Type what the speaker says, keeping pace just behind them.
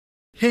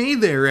Hey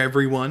there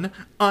everyone,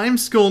 I'm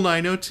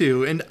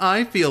Skull902 and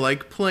I feel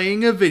like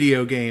playing a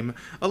video game.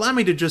 Allow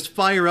me to just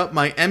fire up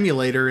my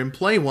emulator and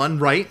play one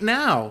right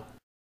now.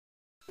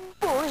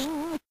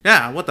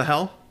 Yeah, what the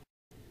hell?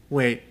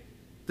 Wait,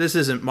 this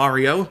isn't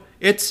Mario,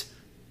 it's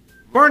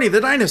Barney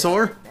the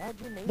Dinosaur.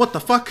 What the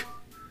fuck?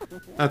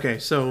 Okay,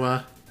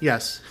 so,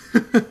 yes.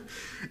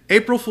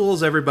 April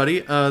Fools, everybody.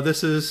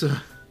 This is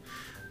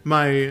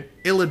my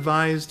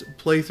ill-advised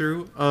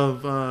playthrough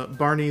of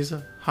Barney's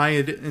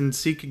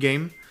hide-and-seek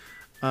game.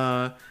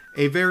 A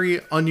very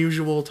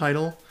unusual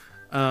title.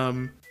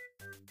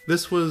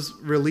 This was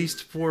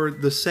released for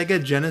the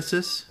Sega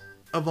Genesis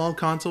of all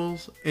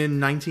consoles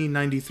in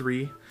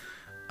 1993.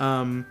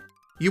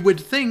 You would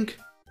think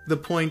the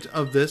point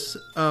of this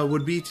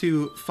would be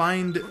to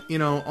find, you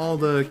know, all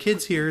the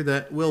kids here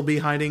that will be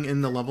hiding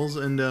in the levels,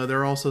 and there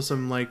are also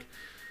some, like,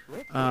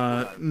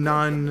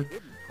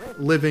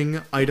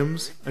 non-living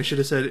items, I should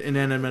have said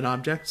inanimate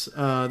objects,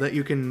 that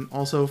you can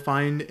also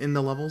find in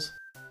the levels.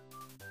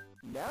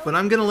 But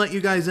I'm gonna let you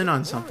guys in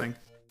on something.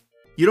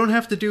 You don't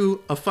have to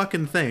do a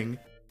fucking thing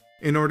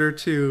in order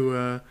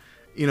to,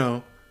 you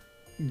know,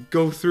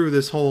 go through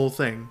this whole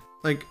thing.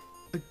 Like,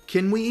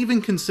 can we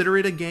even consider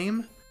it a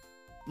game?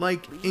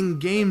 Like, in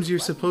games you're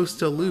supposed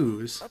to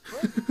lose.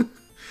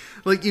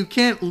 Like, you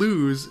can't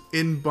lose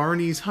in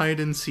Barney's hide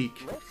and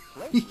seek.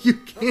 You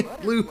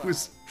can't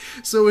lose.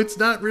 So it's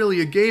not really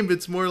a game,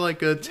 it's more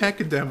like a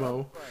tech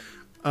demo.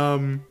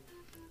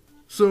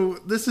 So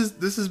this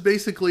is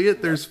basically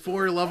it. There's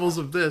 4 levels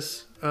of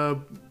this.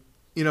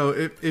 You know,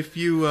 if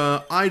you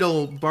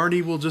idle,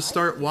 Barney will just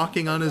start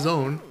walking on his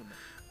own.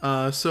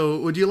 So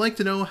would you like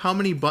to know how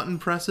many button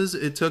presses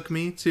it took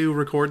me to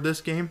record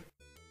this game?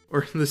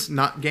 Or this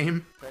not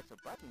game?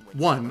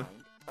 1.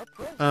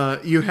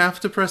 You have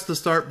to press the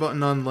start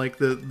button on, like,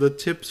 the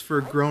tips for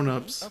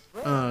grown-ups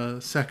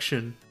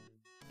section.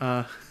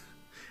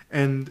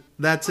 And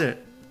that's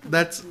it.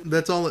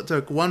 That's all it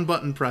took. 1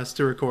 button press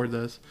to record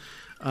this.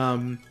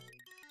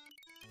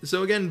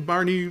 So again,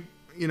 Barney,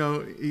 you know,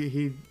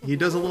 he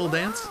does a little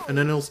dance, and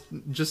then he'll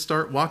just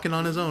start walking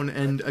on his own.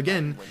 And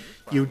again,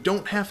 you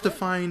don't have to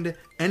find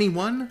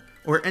anyone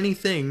or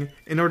anything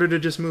in order to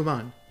just move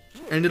on.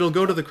 And it'll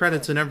go to the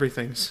credits and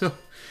everything. So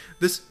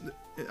this,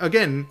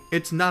 again,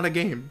 it's not a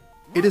game.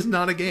 It is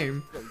not a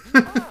game.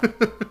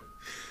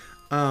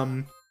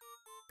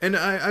 And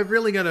I've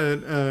really got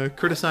to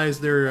criticize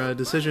their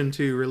decision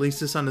to release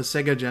this on the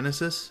Sega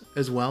Genesis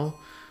as well.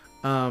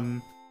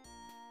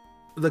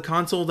 The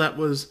console that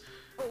was,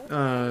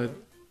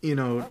 you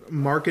know,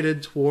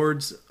 marketed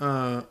towards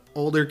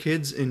older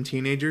kids and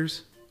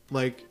teenagers.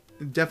 Like,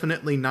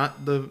 definitely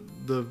not the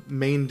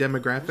main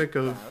demographic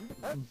of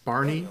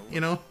Barney, you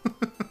know?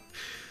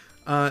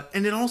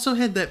 And it also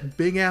had that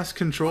big-ass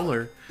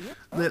controller.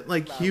 That,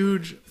 like,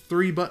 huge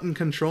 3-button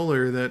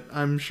controller that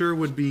I'm sure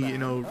would be, you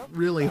know,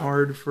 really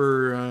hard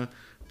for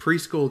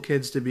preschool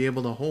kids to be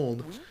able to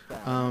hold.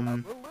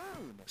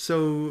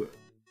 So,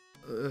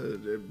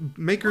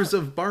 makers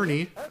of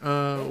Barney,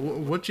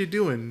 what you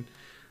doing?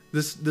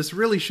 This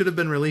really should have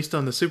been released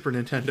on the Super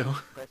Nintendo.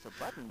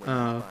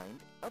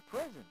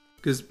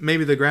 Because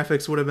maybe the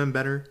graphics would have been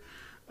better.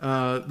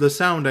 The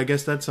sound, I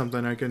guess that's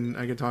something I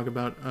can talk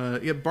about.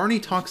 Yeah, Barney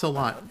talks a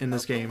lot in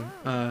this game.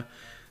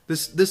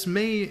 This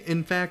may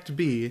in fact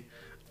be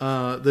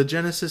the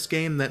Genesis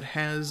game that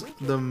has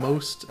the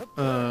most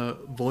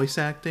voice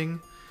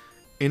acting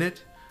in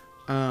it.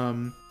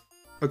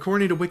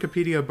 According to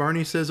Wikipedia,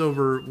 Barney says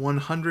over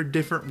 100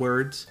 different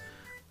words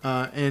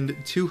and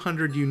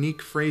 200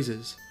 unique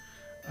phrases.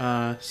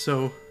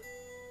 So,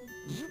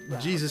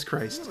 Jesus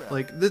Christ.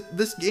 Like,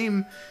 this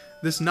game,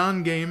 this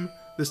non-game,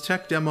 this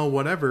tech demo,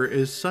 whatever,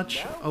 is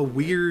such a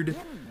weird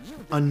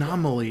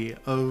anomaly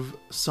of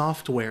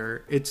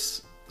software.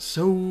 It's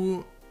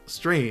so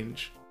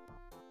strange.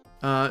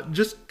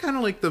 Just kind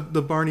of like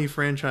the Barney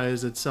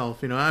franchise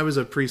itself. You know, I was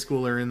a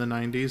preschooler in the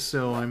 90s,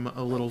 so I'm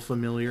a little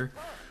familiar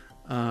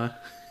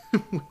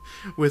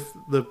with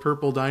the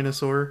purple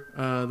dinosaur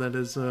that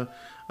has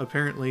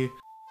apparently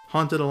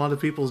haunted a lot of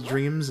people's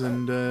dreams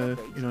and,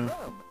 you know,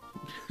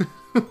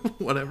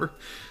 whatever.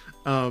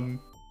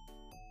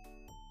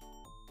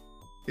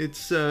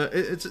 It's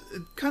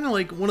kind of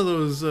like one of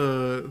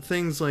those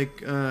things,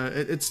 like,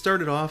 it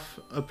started off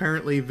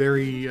apparently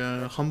very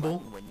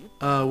humble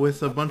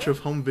with a bunch of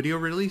home video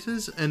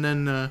releases, and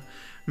then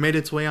made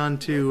its way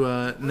onto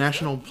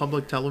national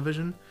public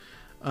television.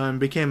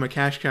 Became a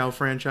cash cow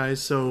franchise,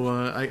 so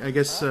I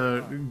guess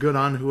good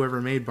on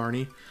whoever made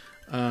Barney.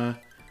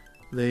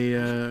 They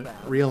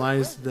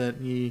realized that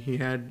he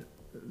had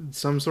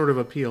some sort of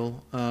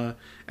appeal.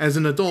 As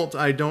an adult,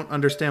 I don't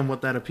understand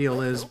what that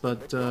appeal is,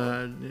 but,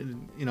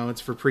 you know,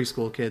 it's for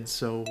preschool kids,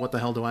 so what the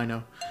hell do I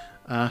know?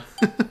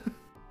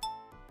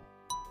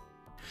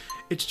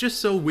 It's just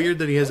so weird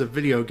that he has a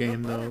video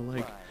game, though,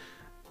 like,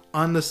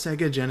 on the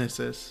Sega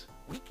Genesis.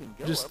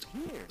 Just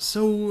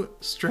so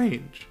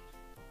strange.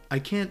 I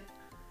can't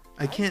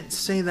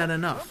say that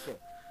enough.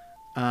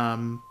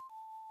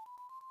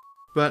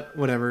 But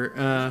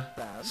whatever.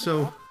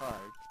 So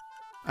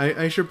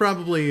I should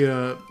probably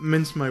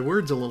mince my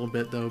words a little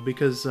bit though,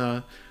 because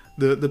the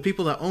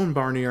people that own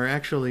Barney are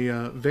actually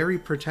very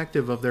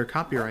protective of their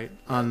copyright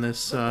on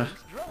this IP.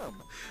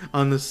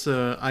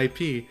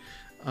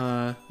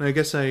 I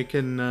guess I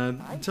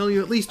can tell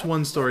you at least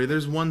one story.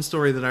 There's one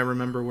story that I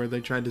remember where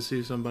they tried to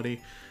sue somebody,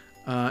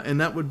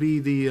 and that would be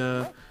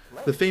the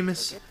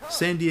famous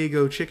San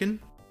Diego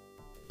chicken.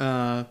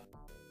 The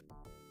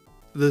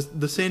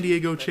San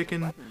Diego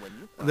chicken.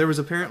 There was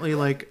apparently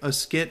like a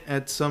skit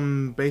at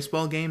some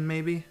baseball game,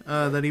 maybe,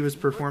 that he was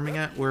performing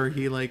at, where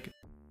he like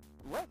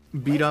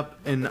beat up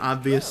an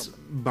obvious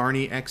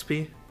Barney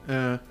XP,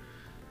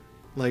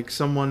 like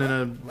someone in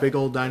a big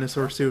old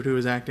dinosaur suit who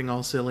was acting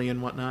all silly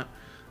and whatnot.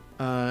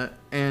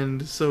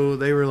 And so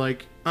they were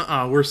like,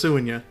 we're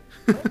suing you.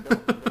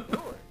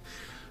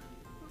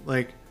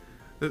 Like,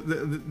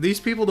 these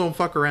people don't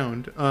fuck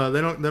around.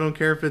 They don't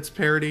care if it's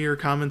parody or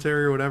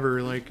commentary or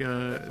whatever. Like,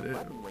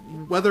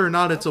 whether or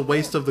not it's a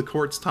waste of the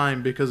court's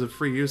time because of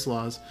free use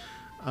laws,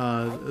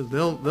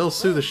 they'll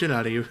sue the shit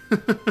out of you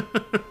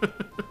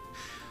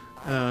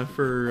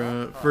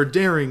for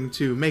daring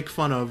to make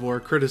fun of or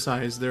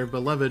criticize their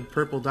beloved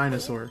purple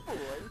dinosaur.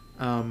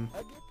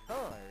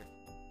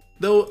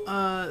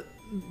 Though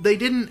they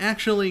didn't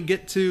actually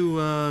get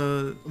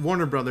to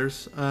Warner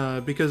Brothers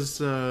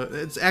because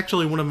it's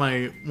actually one of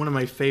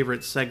my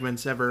favorite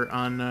segments ever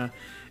on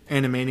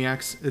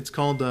Animaniacs. It's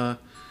called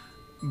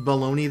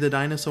Baloney the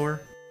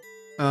Dinosaur,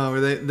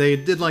 where they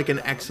did like an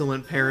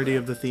excellent parody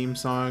of the theme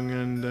song,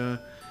 and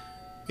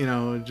you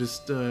know,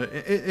 just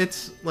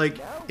it's like,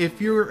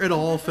 if you're at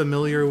all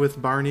familiar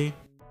with Barney,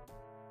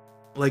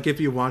 like if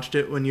you watched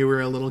it when you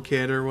were a little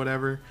kid or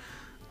whatever,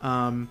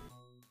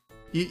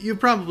 you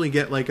probably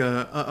get like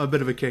a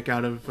bit of a kick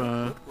out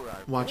of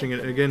watching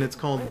it. Again, it's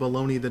called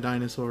Baloney the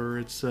Dinosaur.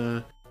 It's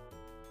a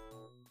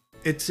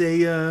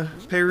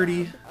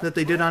parody that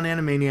they did on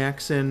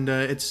Animaniacs, and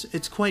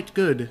it's quite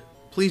good.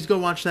 Please go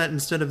watch that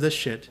instead of this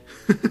shit.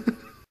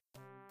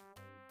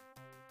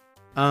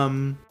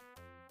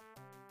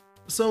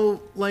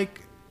 So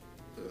like,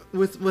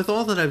 with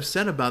all that I've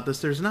said about this,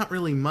 there's not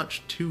really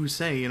much to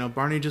say. You know,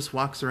 Barney just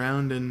walks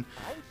around and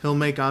he'll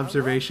make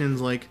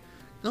observations like,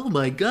 "Oh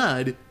my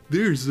god,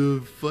 there's a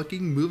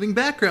fucking moving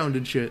background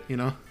and shit," you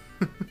know?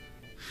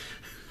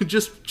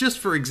 just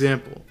for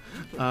example.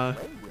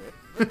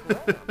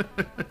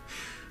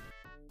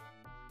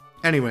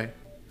 Anyway,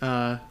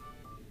 damn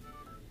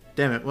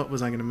it, what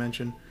was I going to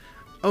mention?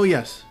 Oh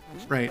yes,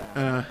 right.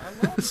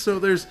 So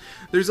there's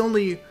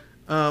only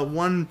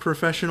one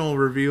professional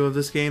review of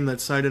this game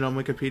that's cited on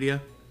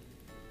Wikipedia.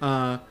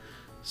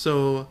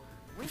 So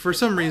for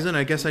some reason,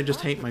 I guess I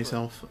just hate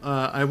myself.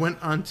 I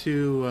went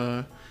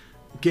onto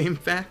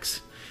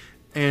GameFAQs,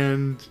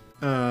 and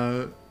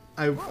I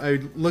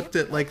looked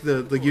at like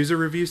the user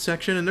review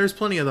section, and there's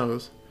plenty of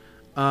those.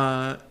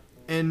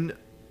 And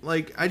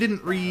like, I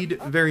didn't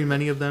read very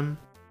many of them,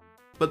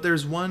 but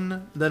there's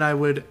one that I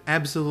would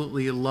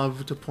absolutely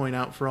love to point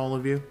out for all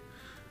of you.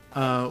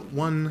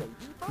 One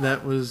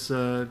that was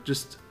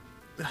just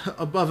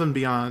above and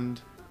beyond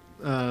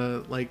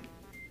like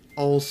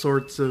all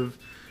sorts of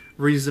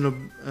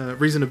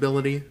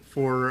reasonability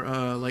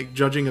for like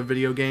judging a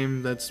video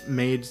game that's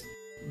made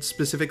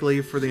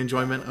specifically for the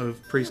enjoyment of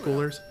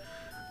preschoolers.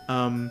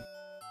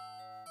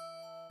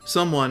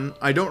 Someone,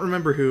 I don't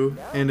remember who,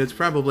 and it's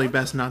probably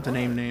best not to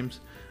name names,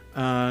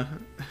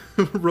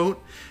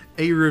 wrote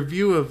a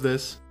review of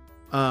this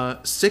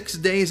 6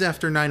 days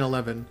after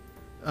 9/11.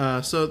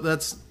 So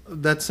that's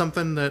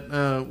something that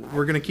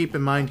we're gonna keep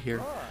in mind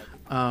here,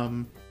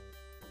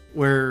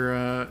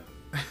 where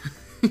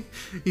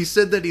he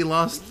said that he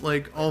lost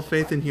like all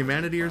faith in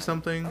humanity or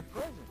something,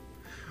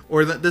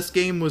 or that this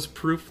game was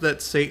proof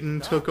that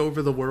Satan took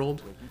over the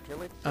world,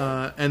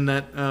 and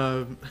that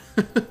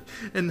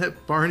and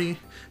that Barney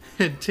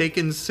had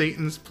taken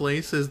Satan's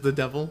place as the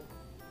devil.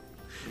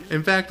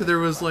 In fact, there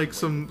was like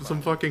some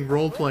fucking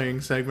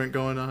role-playing segment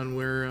going on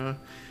where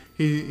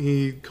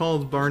he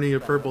called Barney a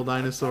purple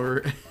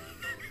dinosaur.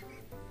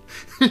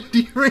 And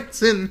he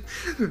writes in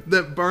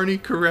that Barney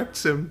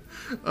corrects him,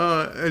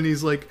 and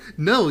he's like,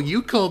 "No,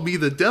 you called me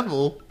the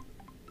devil."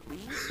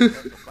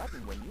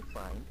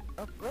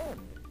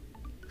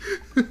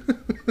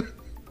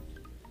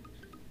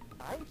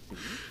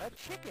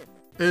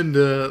 And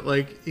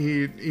like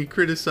he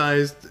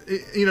criticized,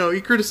 you know, he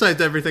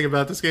criticized everything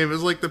about this game. It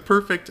was like the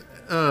perfect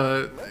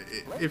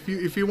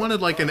if you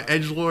wanted like an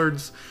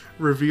edgelord's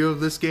review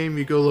of this game,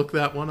 you go look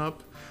that one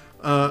up.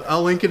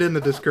 I'll link it in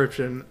the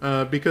description,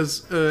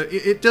 because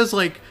it does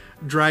like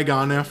drag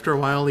on after a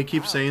while. He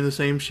keeps saying the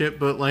same shit,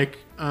 but like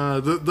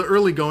the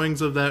early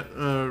goings of that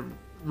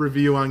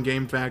review on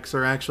GameFAQs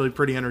are actually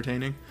pretty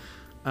entertaining.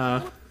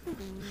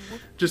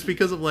 Just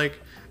because of like,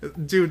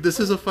 dude, this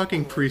is a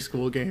fucking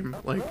preschool game.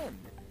 Like,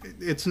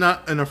 it's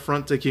not an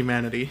affront to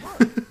humanity.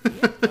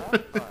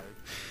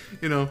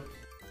 You know.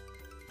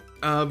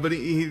 But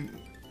he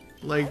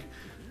like,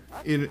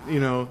 you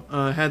know,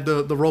 had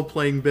the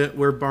role-playing bit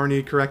where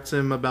Barney corrects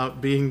him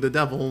about being the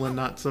devil and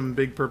not some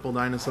big purple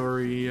dinosaur.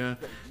 He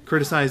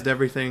criticized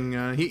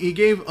everything. He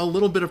gave a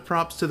little bit of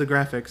props to the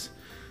graphics.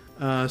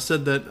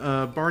 Said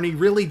that Barney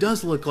really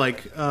does look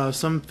like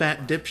some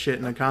fat dipshit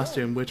in a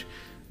costume, which,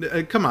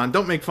 come on,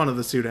 don't make fun of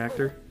the suit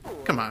actor.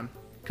 Come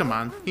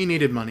on, he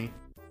needed money.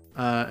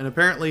 And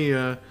apparently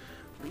the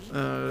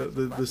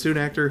suit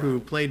actor who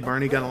played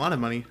Barney got a lot of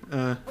money.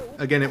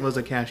 Again, it was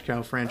a cash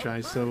cow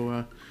franchise,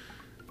 so,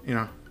 you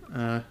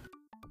know,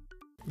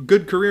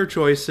 good career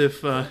choice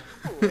if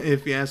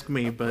if you ask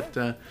me,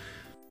 but,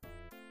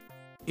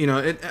 you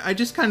know, I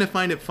just kind of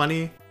find it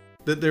funny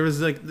that there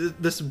was like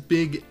this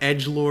big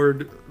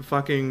edgelord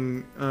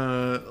fucking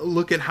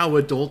look at how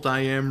adult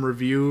I am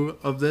review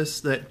of this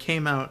that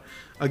came out,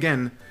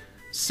 again,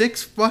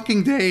 6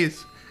 fucking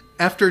days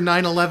after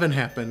 9/11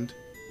 happened.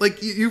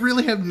 Like, you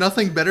really have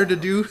nothing better to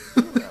do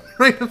than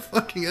write a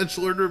fucking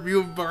edgelord review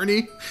of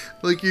Barney?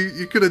 Like,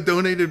 you could have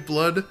donated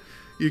blood,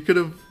 you could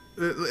have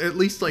at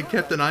least like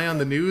kept an eye on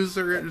the news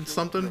or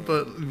something,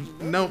 but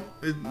nope,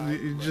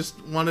 you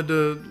just wanted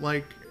to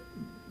like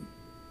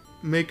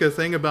make a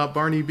thing about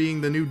Barney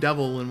being the new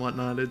devil and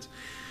whatnot. It's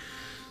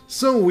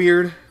so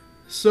weird,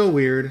 so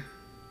weird.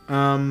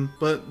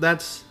 But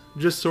that's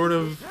just sort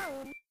of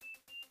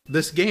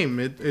this game.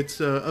 It's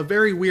a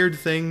very weird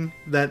thing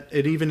that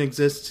it even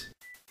exists.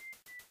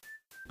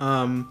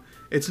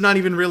 It's not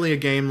even really a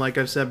game, like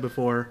I've said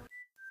before.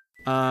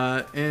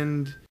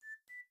 And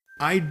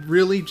I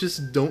really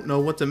just don't know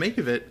what to make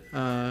of it.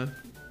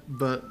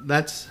 But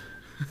that's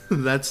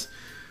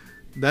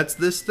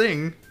this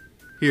thing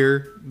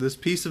here, this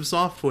piece of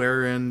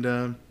software,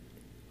 and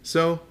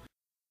so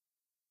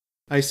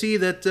I see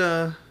that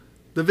the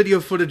video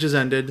footage has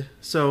ended,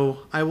 so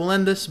I will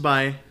end this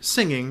by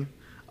singing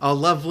a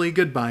lovely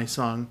goodbye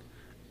song.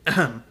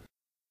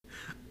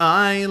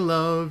 I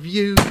love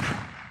you.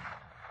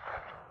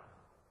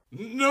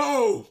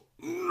 No!